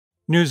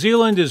New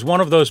Zealand is one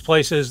of those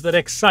places that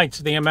excites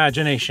the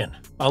imagination.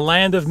 A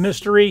land of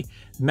mystery,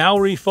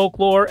 Maori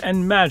folklore,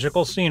 and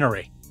magical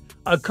scenery.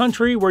 A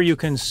country where you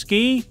can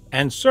ski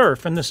and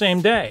surf in the same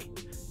day,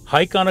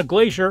 hike on a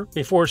glacier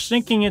before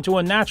sinking into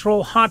a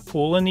natural hot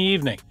pool in the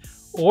evening,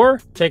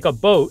 or take a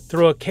boat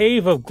through a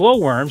cave of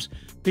glowworms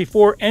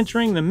before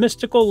entering the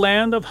mystical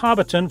land of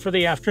Hobbiton for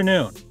the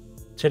afternoon.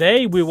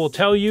 Today we will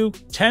tell you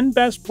 10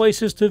 best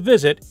places to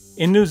visit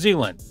in New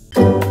Zealand.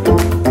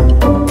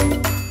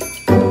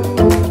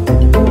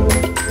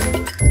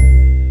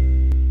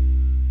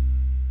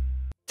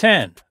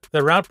 10.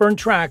 The Routeburn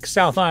Track,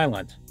 South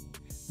Island.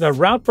 The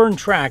Routeburn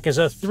Track is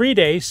a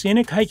 3-day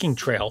scenic hiking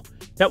trail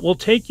that will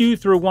take you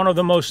through one of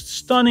the most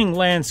stunning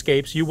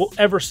landscapes you will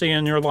ever see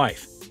in your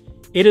life.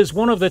 It is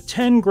one of the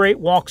 10 great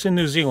walks in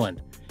New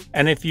Zealand,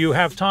 and if you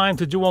have time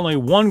to do only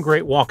one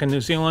great walk in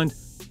New Zealand,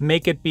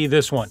 make it be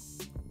this one.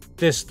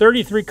 This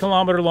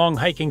 33-kilometer-long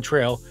hiking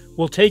trail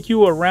will take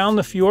you around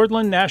the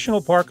Fiordland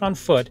National Park on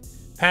foot,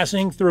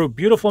 passing through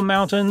beautiful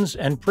mountains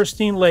and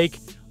pristine lake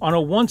on a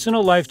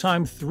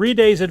once-in-a-lifetime 3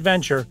 days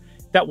adventure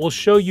that will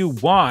show you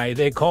why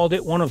they called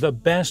it one of the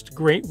best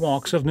great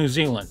walks of New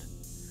Zealand.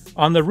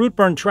 On the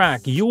Routeburn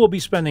Track, you will be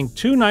spending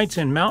 2 nights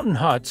in mountain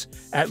huts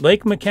at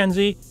Lake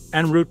Mackenzie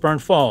and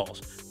Routeburn Falls,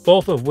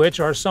 both of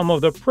which are some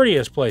of the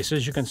prettiest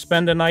places you can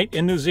spend a night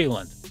in New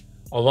Zealand.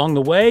 Along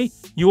the way,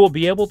 you will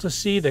be able to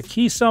see the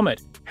Key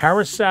Summit,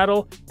 Harris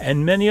Saddle,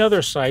 and many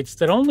other sights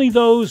that only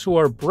those who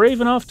are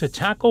brave enough to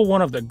tackle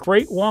one of the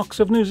great walks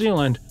of New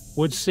Zealand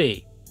would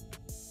see.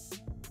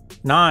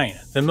 9.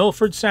 The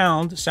Milford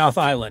Sound, South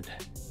Island.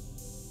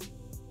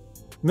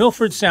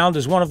 Milford Sound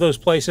is one of those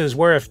places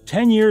where if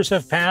 10 years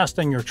have passed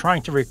and you're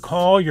trying to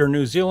recall your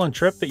New Zealand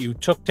trip that you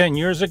took 10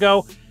 years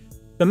ago,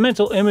 the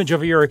mental image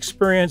of your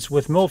experience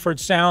with Milford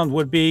Sound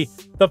would be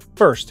the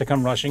first to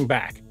come rushing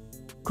back.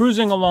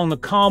 Cruising along the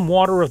calm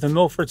water of the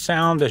Milford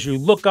Sound as you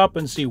look up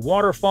and see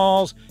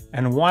waterfalls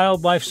and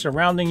wildlife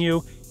surrounding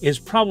you is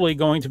probably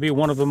going to be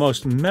one of the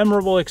most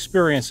memorable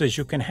experiences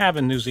you can have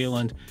in New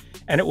Zealand,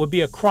 and it would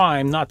be a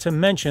crime not to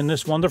mention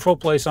this wonderful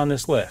place on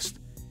this list.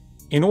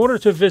 In order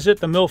to visit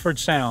the Milford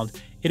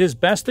Sound, it is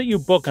best that you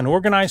book an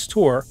organized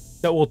tour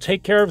that will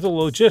take care of the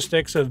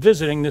logistics of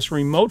visiting this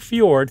remote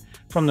fjord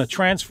from the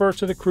transfer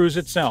to the cruise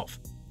itself.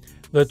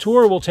 The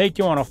tour will take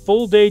you on a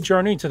full-day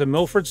journey to the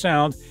Milford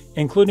Sound,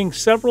 including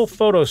several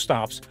photo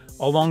stops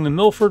along the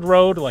Milford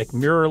Road like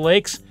Mirror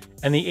Lakes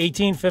and the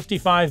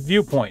 1855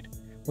 Viewpoint,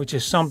 which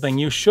is something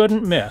you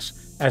shouldn't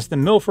miss, as the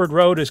Milford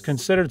Road is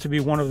considered to be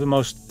one of the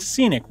most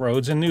scenic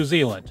roads in New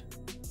Zealand.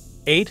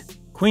 8.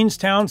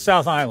 Queenstown,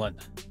 South Island.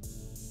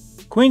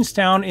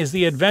 Queenstown is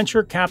the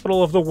adventure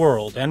capital of the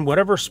world, and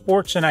whatever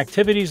sports and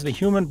activities the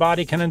human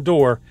body can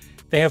endure,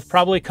 they have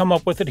probably come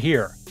up with it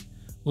here.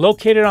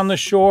 Located on the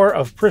shore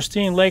of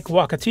pristine Lake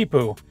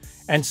Wakatipu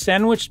and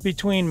sandwiched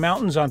between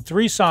mountains on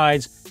 3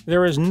 sides,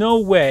 there is no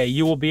way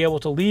you will be able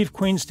to leave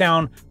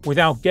Queenstown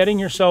without getting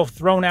yourself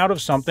thrown out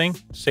of something,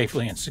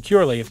 safely and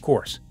securely, of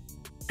course.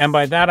 And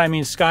by that I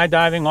mean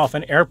skydiving off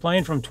an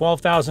airplane from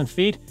 12,000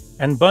 feet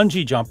and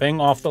bungee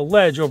jumping off the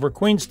ledge over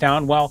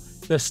Queenstown while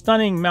the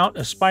stunning Mount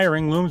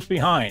Aspiring looms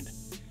behind.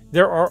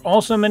 There are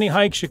also many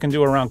hikes you can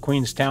do around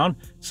Queenstown,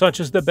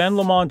 such as the Ben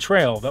Lomond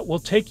Trail that will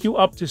take you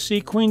up to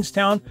see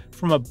Queenstown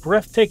from a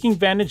breathtaking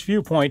vantage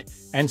viewpoint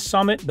and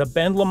summit the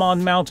Ben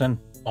Lomond Mountain,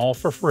 all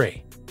for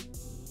free.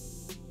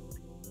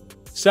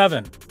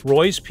 7.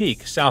 Roy's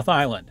Peak, South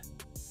Island.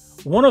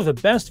 One of the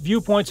best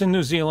viewpoints in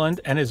New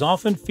Zealand, and is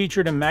often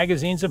featured in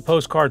magazines and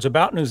postcards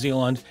about New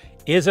Zealand,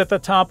 is at the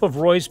top of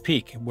Roy's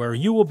Peak, where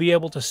you will be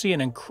able to see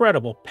an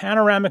incredible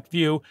panoramic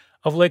view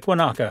of Lake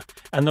Wanaka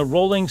and the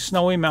rolling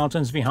snowy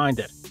mountains behind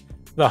it.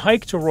 The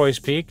hike to Roy's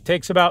Peak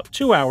takes about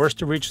 2 hours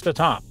to reach the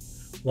top.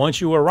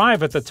 Once you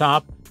arrive at the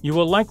top, you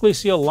will likely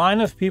see a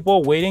line of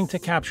people waiting to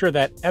capture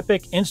that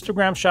epic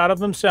Instagram shot of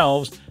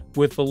themselves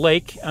with the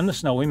lake and the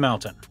snowy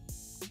mountain.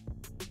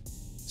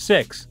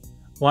 6.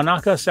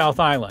 Wanaka, South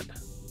Island.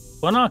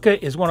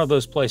 Wanaka is one of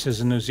those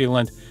places in New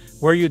Zealand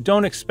where you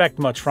don't expect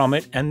much from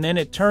it, and then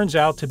it turns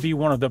out to be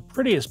one of the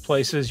prettiest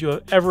places you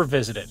have ever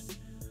visited.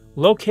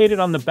 Located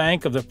on the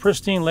bank of the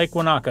pristine Lake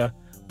Wanaka,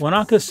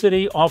 Wanaka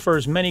City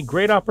offers many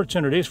great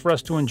opportunities for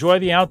us to enjoy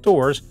the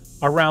outdoors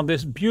around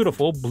this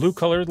beautiful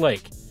blue-colored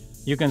lake.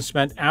 You can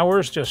spend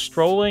hours just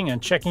strolling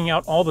and checking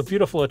out all the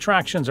beautiful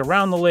attractions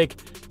around the lake,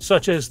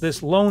 such as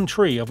this lone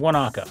tree of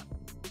Wanaka.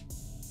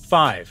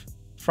 5.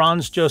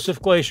 Franz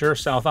Josef Glacier,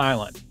 South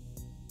Island.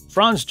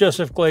 Franz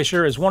Josef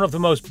Glacier is one of the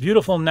most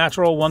beautiful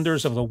natural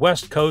wonders of the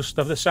west coast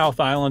of the South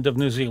Island of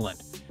New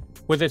Zealand.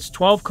 With its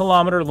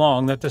 12-kilometer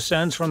long that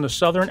descends from the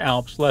southern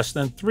Alps less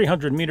than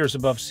 300 meters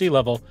above sea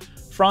level,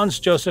 Franz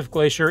Josef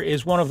Glacier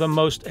is one of the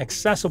most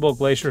accessible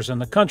glaciers in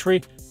the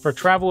country for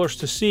travelers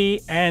to see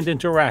and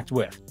interact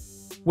with.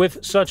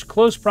 With such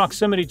close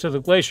proximity to the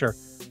glacier,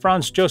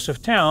 Franz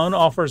Josef Town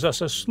offers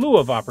us a slew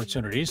of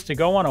opportunities to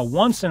go on a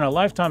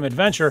once-in-a-lifetime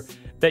adventure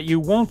that you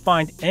won't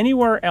find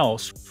anywhere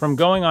else, from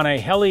going on a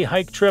heli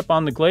hike trip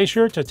on the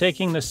glacier to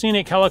taking the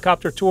scenic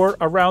helicopter tour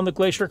around the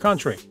glacier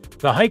country.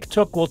 The hike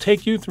took will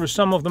take you through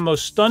some of the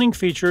most stunning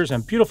features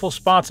and beautiful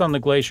spots on the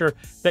glacier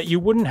that you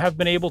wouldn't have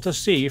been able to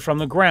see from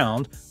the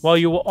ground, while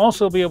you will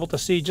also be able to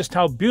see just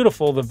how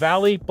beautiful the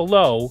valley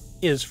below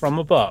is from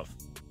above.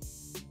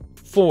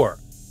 4.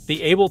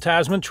 The Abel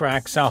Tasman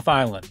Track, South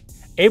Island.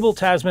 Abel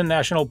Tasman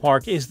National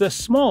Park is the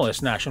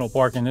smallest national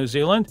park in New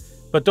Zealand,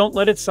 but don't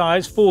let its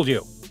size fool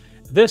you.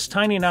 This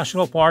tiny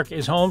national park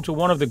is home to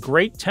one of the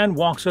great 10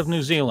 walks of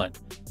New Zealand,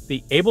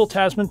 the Abel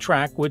Tasman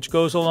Track, which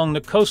goes along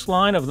the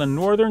coastline of the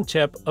northern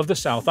tip of the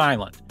South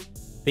Island.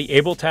 The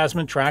Abel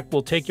Tasman Track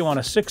will take you on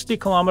a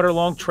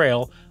 60-kilometer-long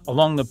trail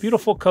along the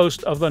beautiful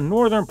coast of the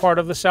northern part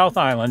of the South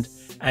Island,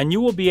 and you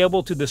will be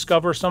able to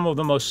discover some of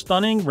the most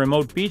stunning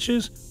remote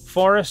beaches,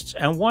 forests,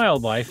 and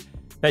wildlife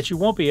that you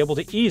won't be able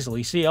to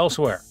easily see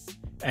elsewhere.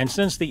 And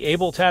since the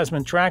Abel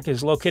Tasman Track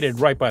is located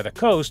right by the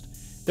coast,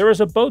 there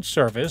is a boat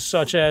service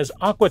such as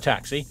Aqua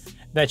Taxi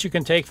that you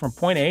can take from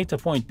point A to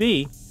point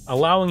B,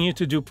 allowing you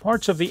to do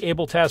parts of the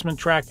Abel Tasman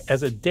Track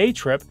as a day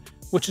trip,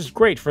 which is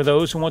great for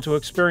those who want to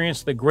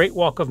experience the Great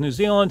Walk of New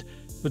Zealand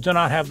but do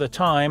not have the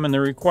time and the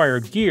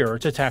required gear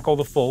to tackle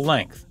the full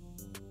length.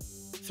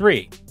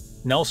 3.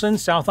 Nelson,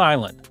 South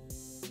Island.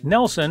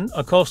 Nelson,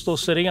 a coastal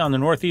city on the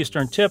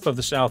northeastern tip of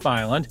the South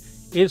Island,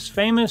 is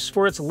famous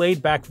for its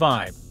laid-back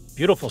vibe,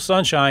 beautiful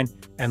sunshine,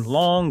 and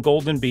long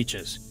golden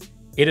beaches.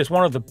 It is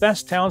one of the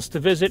best towns to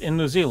visit in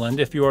New Zealand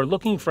if you are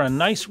looking for a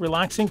nice,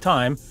 relaxing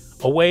time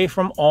away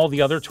from all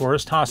the other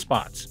tourist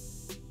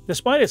hotspots.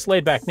 Despite its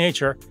laid-back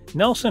nature,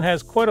 Nelson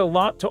has quite a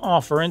lot to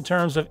offer in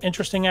terms of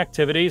interesting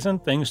activities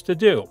and things to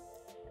do.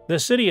 The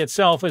city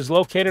itself is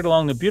located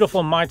along the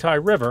beautiful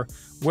Maitai River,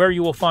 where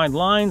you will find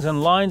lines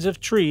and lines of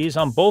trees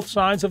on both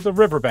sides of the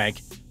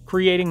riverbank,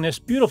 creating this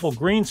beautiful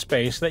green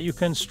space that you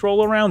can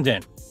stroll around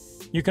in.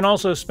 You can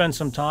also spend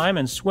some time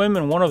and swim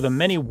in one of the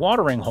many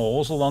watering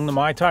holes along the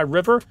Maitai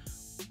River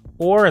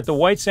or at the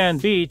white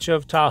sand beach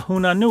of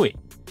Tahunanui.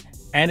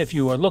 And if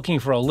you are looking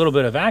for a little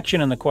bit of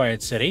action in the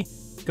quiet city,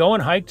 go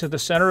and hike to the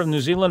center of New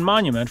Zealand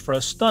Monument for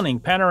a stunning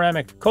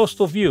panoramic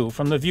coastal view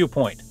from the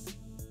viewpoint.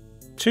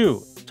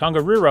 2.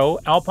 Tongariro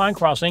Alpine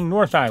Crossing,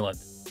 North Island.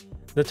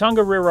 The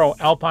Tongariro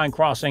Alpine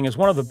Crossing is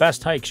one of the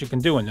best hikes you can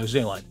do in New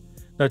Zealand.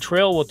 The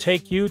trail will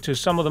take you to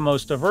some of the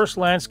most diverse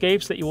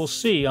landscapes that you will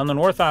see on the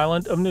North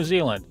Island of New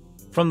Zealand.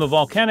 From the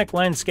volcanic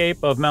landscape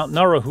of Mount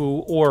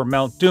Ngauruhoe, or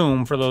Mount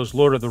Doom for those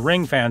Lord of the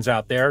Ring fans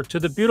out there, to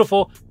the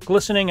beautiful,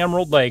 glistening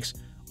emerald lakes,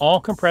 all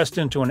compressed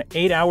into an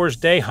 8-hour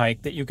day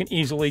hike that you can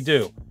easily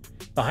do.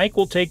 The hike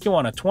will take you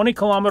on a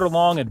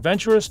 20-kilometer-long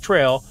adventurous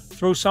trail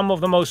through some of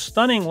the most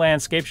stunning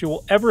landscapes you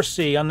will ever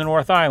see on the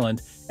North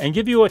Island, and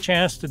give you a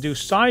chance to do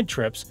side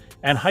trips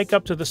and hike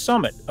up to the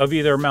summit of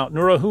either Mount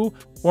Ngauruhoe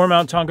or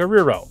Mount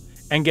Tongariro,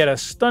 and get a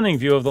stunning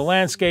view of the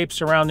landscape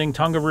surrounding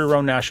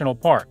Tongariro National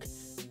Park.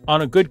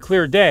 On a good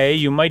clear day,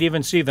 you might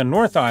even see the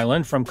North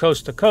Island from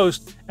coast to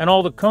coast and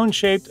all the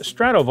cone-shaped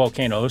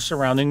stratovolcanoes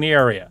surrounding the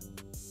area.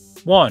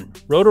 1.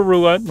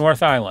 Rotorua,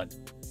 North Island.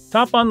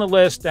 Top on the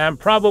list, and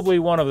probably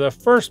one of the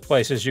first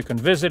places you can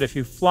visit if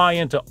you fly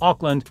into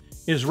Auckland,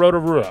 is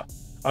Rotorua,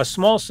 a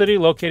small city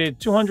located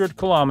 200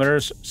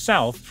 kilometers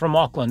south from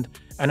Auckland,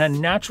 and a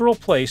natural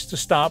place to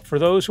stop for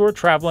those who are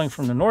traveling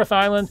from the North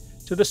Island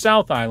to the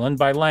South Island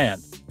by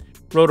land.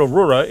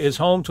 Rotorua is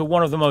home to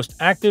one of the most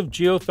active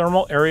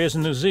geothermal areas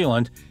in New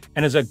Zealand,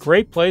 and is a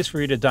great place for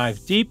you to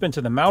dive deep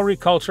into the Maori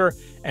culture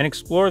and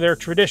explore their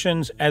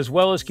traditions, as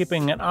well as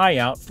keeping an eye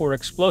out for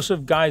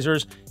explosive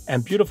geysers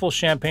and beautiful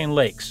champagne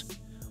lakes.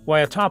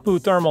 Waitapu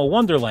Thermal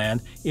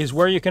Wonderland is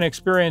where you can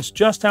experience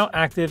just how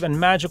active and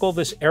magical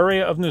this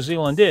area of New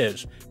Zealand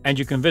is, and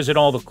you can visit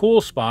all the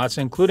cool spots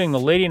including the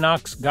Lady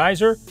Knox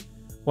Geyser,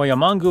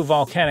 Waiamangu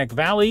Volcanic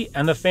Valley,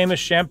 and the famous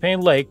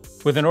Champagne Lake,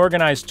 with an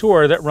organized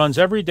tour that runs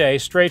every day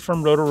straight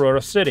from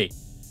Rotorua City.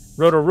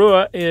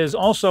 Rotorua is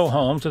also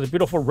home to the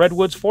beautiful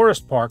Redwoods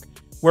Forest Park,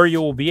 where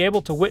you will be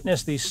able to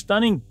witness these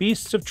stunning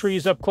beasts of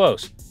trees up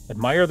close,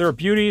 admire their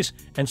beauties,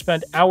 and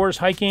spend hours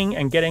hiking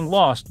and getting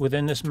lost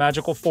within this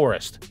magical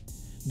forest.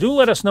 Do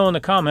let us know in the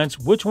comments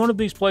which one of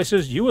these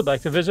places you would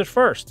like to visit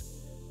first.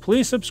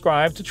 Please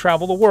subscribe to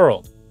Travel the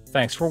World.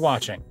 Thanks for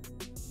watching.